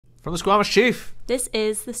From the Squamish Chief. This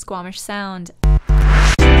is the Squamish Sound.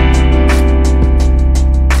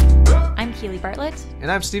 I'm Keely Bartlett.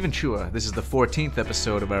 And I'm Stephen Chua. This is the 14th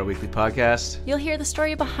episode of our weekly podcast. You'll hear the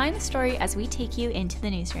story behind the story as we take you into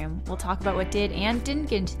the newsroom. We'll talk about what did and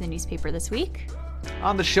didn't get into the newspaper this week.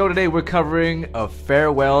 On the show today, we're covering a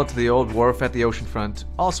farewell to the old wharf at the oceanfront,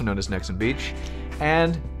 also known as Nexen Beach,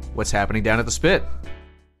 and what's happening down at the Spit.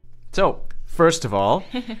 So, first of all,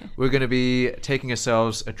 we're going to be taking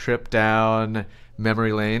ourselves a trip down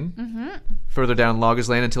memory lane, further down Loggers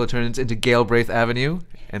Lane until it turns into Galbraith Avenue,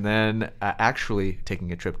 and then actually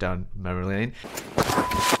taking a trip down memory lane.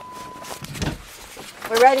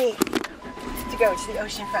 We're ready to go to the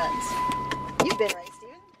oceanfront. You've been right,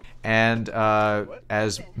 Steven. And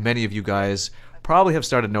as many of you guys probably have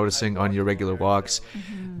started noticing on your regular walks,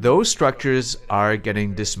 those structures are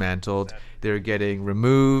getting dismantled. They're getting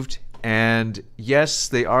removed. And yes,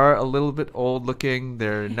 they are a little bit old looking.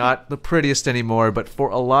 They're not the prettiest anymore, but for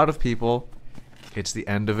a lot of people, it's the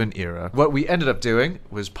end of an era. What we ended up doing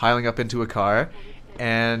was piling up into a car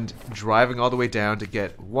and driving all the way down to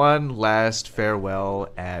get one last farewell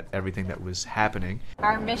at everything that was happening.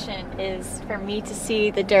 Our mission is for me to see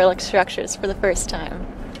the derelict structures for the first time.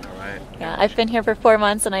 All right. Yeah, I've been here for 4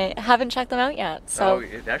 months and I haven't checked them out yet. So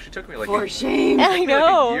it actually took me like For shame. I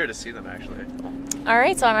know. a year to see them, actually. All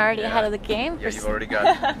right, so I'm already ahead of the game. Yeah, you've already got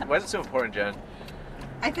it. Why is it so important, Jen?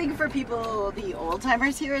 I think for people, the old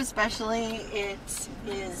timers here especially, it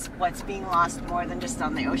is what's being lost more than just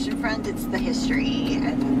on the oceanfront. It's the history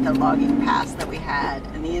and the logging past that we had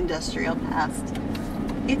and the industrial past.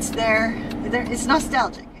 It's there. It's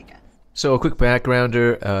nostalgic, I guess. So a quick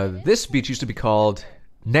backgrounder, this beach used to be called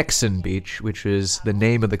Nexen Beach, which is the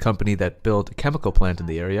name of the company that built a chemical plant in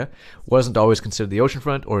the area. Wasn't always considered the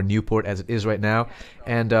oceanfront or Newport as it is right now.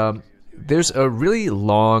 And there's a really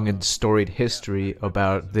long and storied history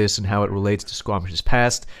about this and how it relates to Squamish's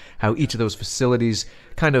past, how each of those facilities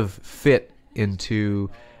kind of fit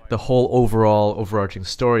into the whole overarching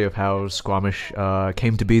story of how Squamish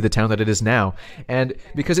came to be the town that it is now. And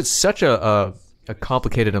because it's such a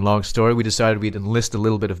complicated and long story, we decided we'd enlist a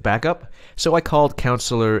little bit of backup. So I called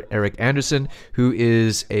Councillor Eric Anderson, who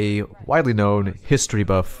is a widely known history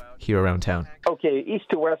buff here around town. Okay, east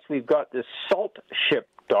to west, we've got the salt ship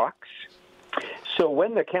docks. So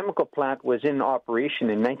when the chemical plant was in operation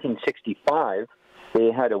in 1965,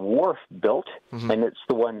 they had a wharf built, and it's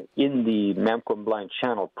the one in the Mamquam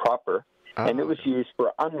Channel proper, and it was used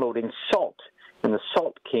for unloading salt. And the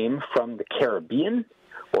salt came from the Caribbean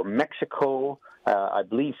or Mexico, I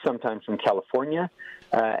believe sometimes from California,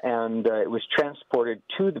 and it was transported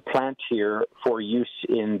to the plant here for use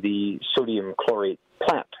in the sodium chlorate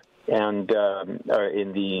plant and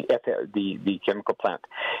in the chemical plant.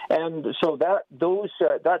 And so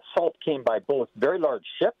that salt came by both very large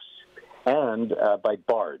ships and by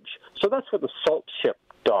barge. So that's what the salt ship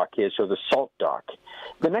dock is, or the salt dock.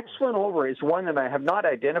 The next one over is one that I have not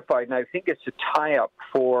identified, and I think it's a tie-up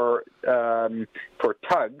for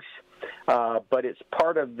tugs, but it's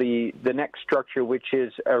part of the next structure, which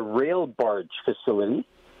is a rail barge facility.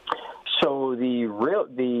 So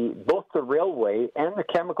both the railway and the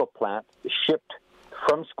chemical plant shipped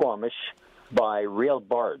from Squamish by rail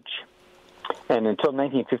barge. And until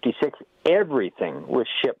 1956, everything was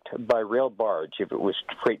shipped by rail barge if it was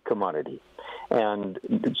freight commodity. And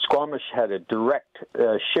Squamish had a direct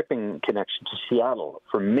shipping connection to Seattle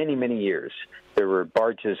for many, many years. There were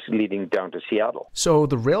barges leading down to Seattle. So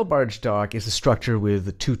the rail barge dock is a structure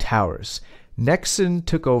with two towers. Nexen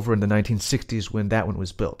took over in the 1960s when that one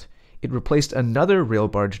was built. It replaced another rail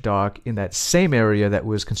barge dock in that same area that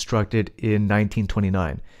was constructed in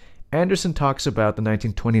 1929. Anderson talks about the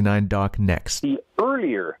 1929 dock next. The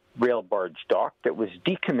earlier rail barge dock that was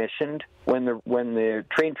decommissioned when the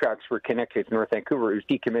train tracks were connected to North Vancouver, it was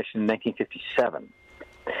decommissioned in 1957.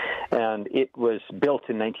 And it was built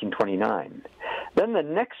in 1929. Then the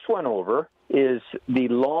next one over is the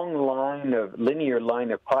linear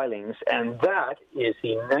line of pilings, and that is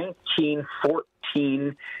the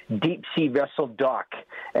 1914 deep-sea vessel dock.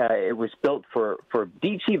 It was built for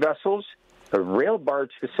deep-sea vessels, a rail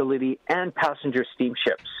barge facility, and passenger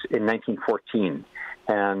steamships in 1914.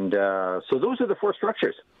 And so those are the four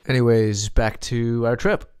structures. Anyways, back to our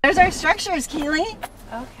trip. There's our structures, Keely.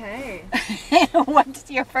 Okay. What's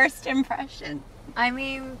your first impression? I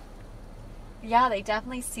mean, yeah, they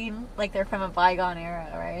definitely seem like they're from a bygone era,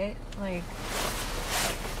 right? Like,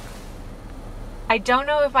 I don't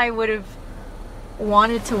know if I would have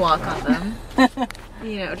wanted to walk on them,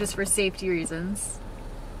 just for safety reasons.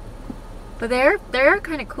 But they're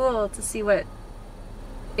kind of cool to see what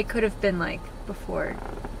it could have been like before.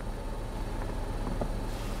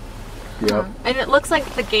 Yep. And it looks like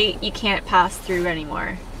the gate you can't pass through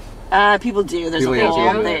anymore. People do. There's People a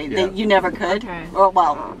hole. do. They, you never could. Okay. Or,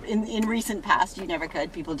 well, in recent past, you never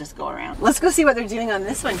could. People just go around. Let's go see what they're doing on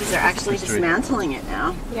this one, because they're actually dismantling it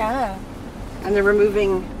now. Yeah. And they're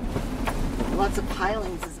removing lots of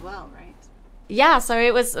pilings as well, right? Yeah, so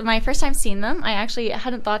it was my first time seeing them. I actually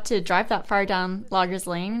hadn't thought to drive that far down Loggers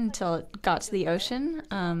Lane until it got to the ocean.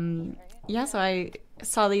 So I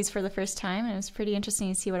saw these for the first time, and it was pretty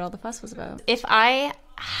interesting to see what all the fuss was about. If I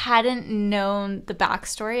hadn't known the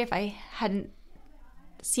backstory, if I hadn't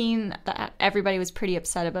seen that everybody was pretty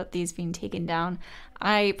upset about these being taken down,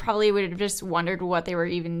 I probably would have just wondered what they were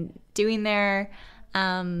even doing there.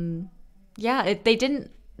 They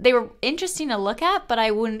were interesting to look at, but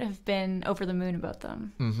I wouldn't have been over the moon about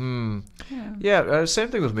them. Mm-hmm. Yeah, same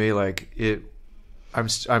thing with me. Like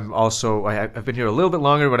I'm also I've been here a little bit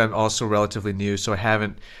longer, but I'm also relatively new, so I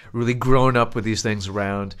haven't really grown up with these things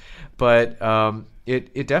around. But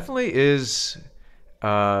it definitely is,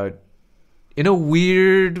 in a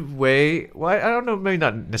weird way. Well, I don't know, maybe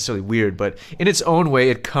not necessarily weird, but in its own way,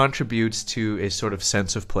 it contributes to a sort of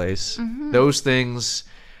sense of place. Mm-hmm. Those things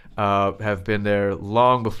have been there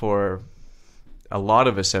long before a lot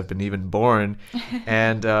of us have been even born.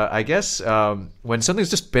 And I guess when something's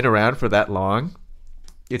just been around for that long,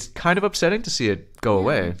 it's kind of upsetting to see it go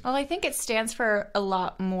away. Well, I think it stands for a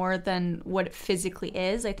lot more than what it physically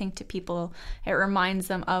is. I think to people, it reminds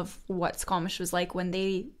them of what Squamish was like when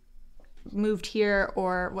they moved here,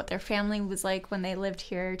 or what their family was like when they lived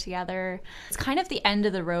here together. It's kind of the end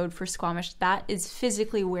of the road for Squamish. That is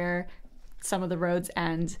physically where some of the roads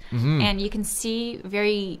end. Mm-hmm. And you can see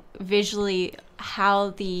very visually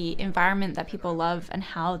how the environment that people love and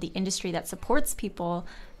how the industry that supports people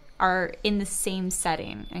are in the same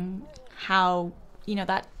setting, and how,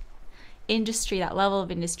 that industry, that level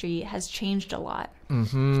of industry has changed a lot.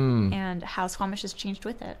 Mm-hmm. And how Squamish has changed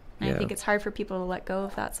with it. And I think it's hard for people to let go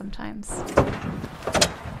of that sometimes.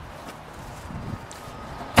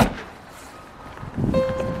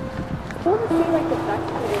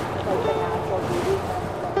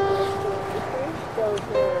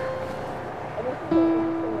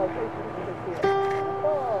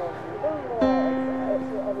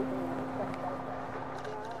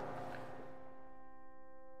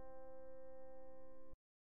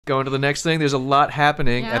 Going to the next thing, there's a lot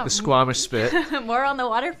happening at the Squamish Spit. More on the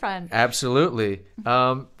waterfront. Absolutely.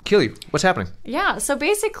 Keely, what's happening? Yeah, so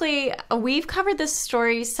basically, we've covered this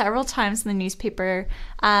story several times in the newspaper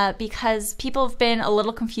because people have been a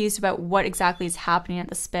little confused about what exactly is happening at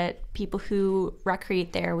the Spit. People who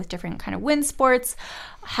recreate there with different kind of wind sports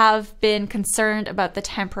have been concerned about the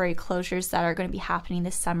temporary closures that are going to be happening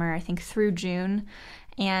this summer, I think through June.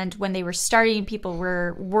 And when they were starting, people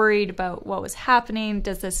were worried about what was happening.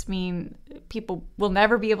 Does this mean people will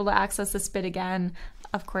never be able to access the Spit again?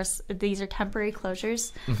 Of course, these are temporary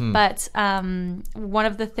closures. Mm-hmm. But one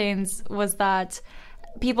of the things was that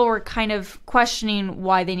people were kind of questioning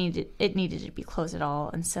why it needed to be closed at all.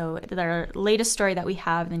 And so the latest story that we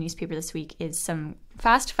have in the newspaper this week is some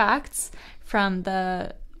fast facts from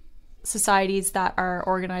the societies that are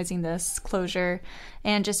organizing this closure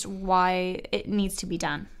and just why it needs to be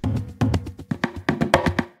done.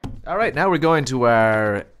 All right, now we're going to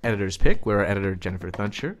our editor's pick, where our editor, Jennifer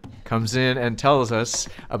Thuncher, comes in and tells us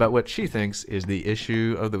about what she thinks is the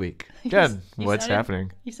issue of the week. Jen, what's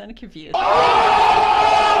happening? You sounded confused.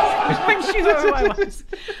 I'm sure I was.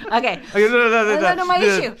 Okay. No, my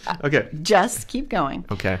issue. Okay. Just keep going.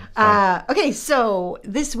 Okay. Okay, so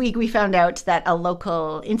this week we found out that a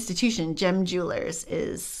local institution, Gem Jewelers,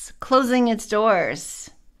 is closing its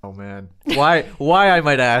doors. Oh, man. Why, I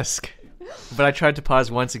might ask? But I tried to pause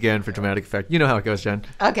once again for dramatic effect. You know how it goes, Jen.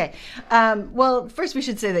 Okay. Well, first we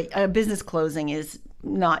should say that a business closing is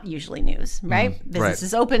not usually news, right?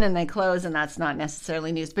 Businesses open and they close, and that's not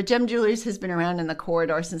necessarily news. But Gem Jewelers has been around in the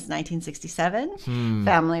corridor since 1967,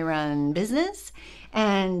 family-run business,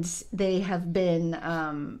 and they have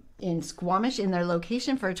been in Squamish in their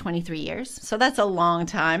location for 23 years. So that's a long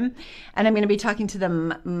time. And I'm going to be talking to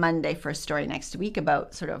them Monday for a story next week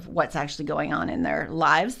about sort of what's actually going on in their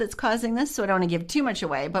lives that's causing this. So I don't want to give too much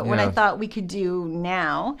away. But what I thought we could do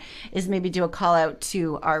now is maybe do a call out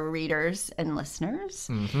to our readers and listeners,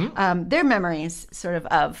 their memories sort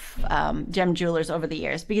of Gem Jewelers over the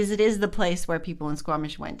years, because it is the place where people in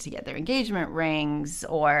Squamish went to get their engagement rings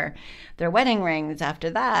or their wedding rings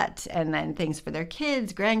after that, and then things for their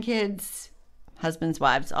kids, grandkids, husbands,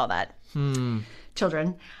 wives, all that.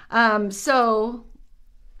 Children. So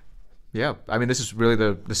Yeah, I mean, this is really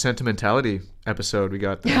the sentimentality episode. We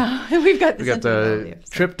got We've got the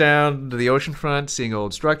trip down to the oceanfront, seeing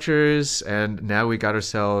old structures, and now we got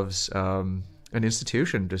ourselves an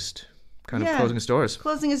institution just kind of closing its doors.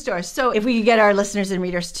 Closing its doors. So if we could get our listeners and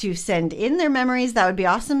readers to send in their memories, that would be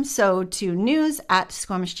awesome. So to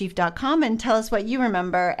news@squamishchief.com and tell us what you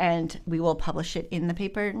remember, and we will publish it in the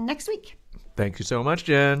paper next week. Thank you so much,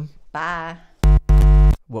 Jen. Bye.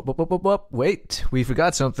 Wait, we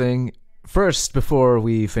forgot something. First, before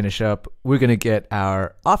we finish up, we're going to get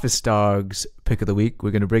our office dog's pick of the week.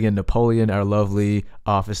 We're going to bring in Napoleon, our lovely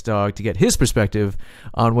office dog, to get his perspective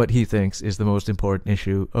on what he thinks is the most important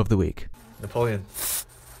issue of the week. Napoleon,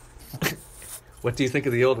 what do you think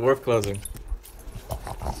of the old wharf closing?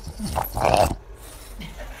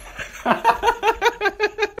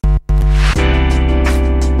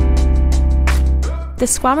 The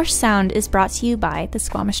Squamish Sound is brought to you by the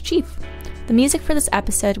Squamish Chief. The music for this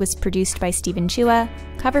episode was produced by Stephen Chua,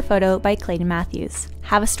 cover photo by Clayton Matthews.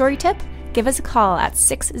 Have a story tip? Give us a call at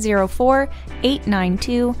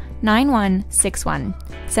 604-892-9161.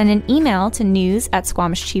 Send an email to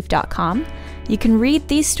news@squamishchief.com. You can read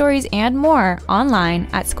these stories and more online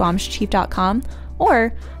at squamishchief.com,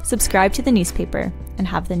 or subscribe to the newspaper and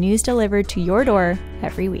have the news delivered to your door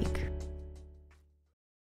every week.